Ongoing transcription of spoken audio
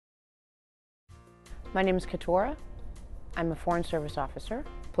My name is Ketura. I'm a Foreign Service officer,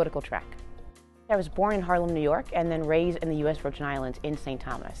 political track. I was born in Harlem, New York, and then raised in the U.S. Virgin Islands in St.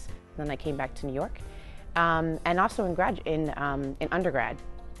 Thomas. Then I came back to New York, and also in undergrad.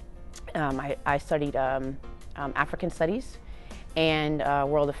 I studied African studies and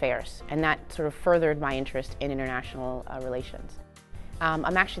world affairs, and that sort of furthered my interest in international relations.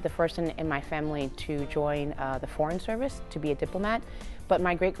 I'm actually the first in my family to join the Foreign Service, to be a diplomat, but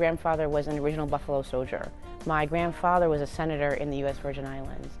my great-grandfather was an original Buffalo soldier. My grandfather was a senator in the U.S. Virgin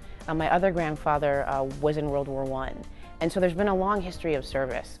Islands. My other grandfather was in World War I. And so there's been a long history of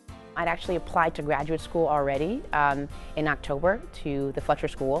service. I'd actually applied to graduate school already in October to the Fletcher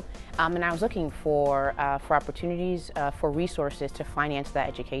School, and I was looking for opportunities, for resources to finance that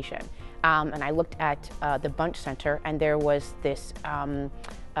education. And I looked at the Bunch Center, and there was this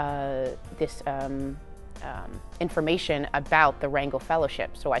information about the Rangel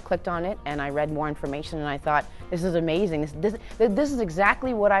Fellowship. So I clicked on it and I read more information, and I thought, this is amazing. This is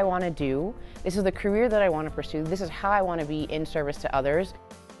exactly what I want to do. This is the career that I want to pursue. This is how I want to be in service to others.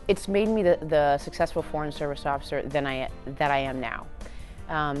 It's made me the successful Foreign Service officer that I am now.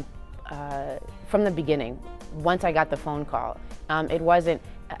 From the beginning, once I got the phone call, it wasn't,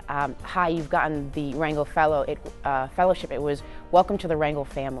 hi, you've gotten the Rangel Fellowship. It was, welcome to the Rangel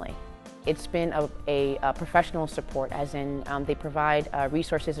family. It's been a professional support, as in they provide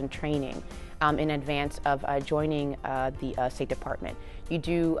resources and training in advance of joining the State Department. You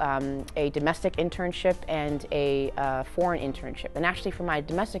do a domestic internship and a foreign internship. And actually for my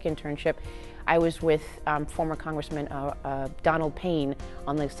domestic internship, I was with former Congressman Donald Payne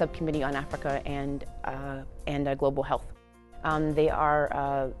on the Subcommittee on Africa and Global Health. There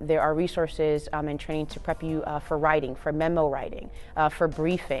are resources and training to prep you for writing, for memo writing, for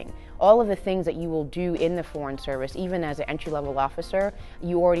briefing. All of the things that you will do in the Foreign Service, even as an entry-level officer,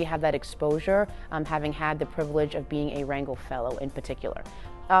 you already have that exposure, having had the privilege of being a Rangel Fellow in particular.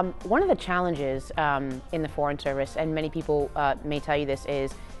 One of the challenges in the Foreign Service, and many people may tell you this,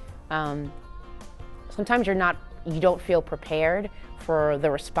 is sometimes you don't feel prepared for the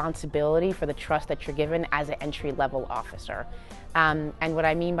responsibility, for the trust that you're given as an entry-level officer. And what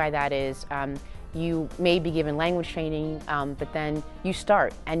I mean by that is you may be given language training, but then you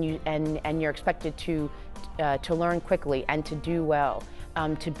start and you're expected to learn quickly and to do well,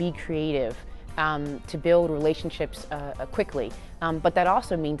 to be creative, to build relationships quickly. But that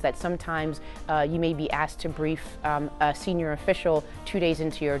also means that sometimes you may be asked to brief a senior official 2 days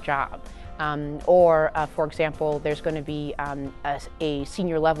into your job. For example, there's going to be a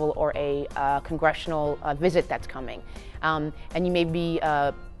senior level or a congressional visit that's coming. And you may be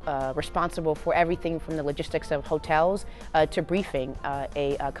responsible for everything from the logistics of hotels to briefing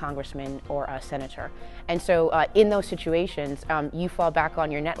a congressman or a senator. And so in those situations, you fall back on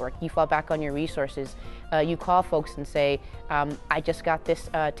your network, you fall back on your resources. You call folks and say, I just got this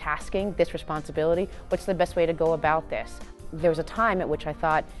tasking, this responsibility. What's the best way to go about this? There was a time at which I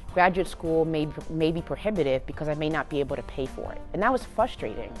thought graduate school may be prohibitive because I may not be able to pay for it. And that was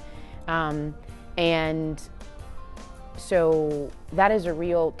frustrating. And so that is a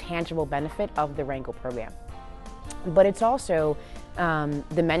real tangible benefit of the Rangel program. But it's also the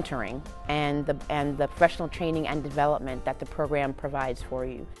mentoring and the professional training and development that the program provides for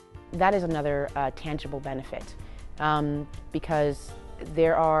you. That is another tangible benefit because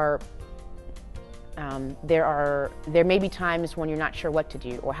there may be times when you're not sure what to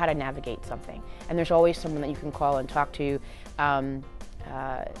do or how to navigate something, and there's always someone that you can call and talk to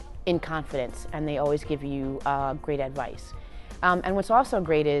in confidence, and they always give you great advice. And what's also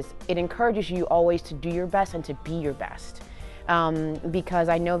great is it encourages you always to do your best and to be your best, because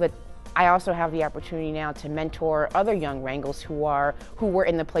I know that I also have the opportunity now to mentor other young Rangels who were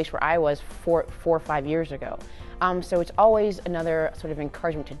in the place where I was 4 or 5 years ago. So it's always another sort of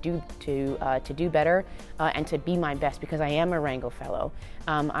encouragement to do better and to be my best, because I am a Rangel Fellow.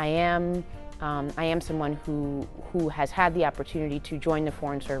 I am someone who has had the opportunity to join the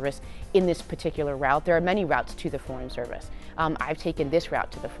Foreign Service in this particular route. There are many routes to the Foreign Service. I've taken this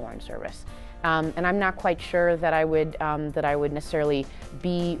route to the Foreign Service. And I'm not quite sure that I would necessarily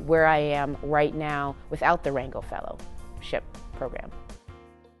be where I am right now without the Rangel Fellowship program.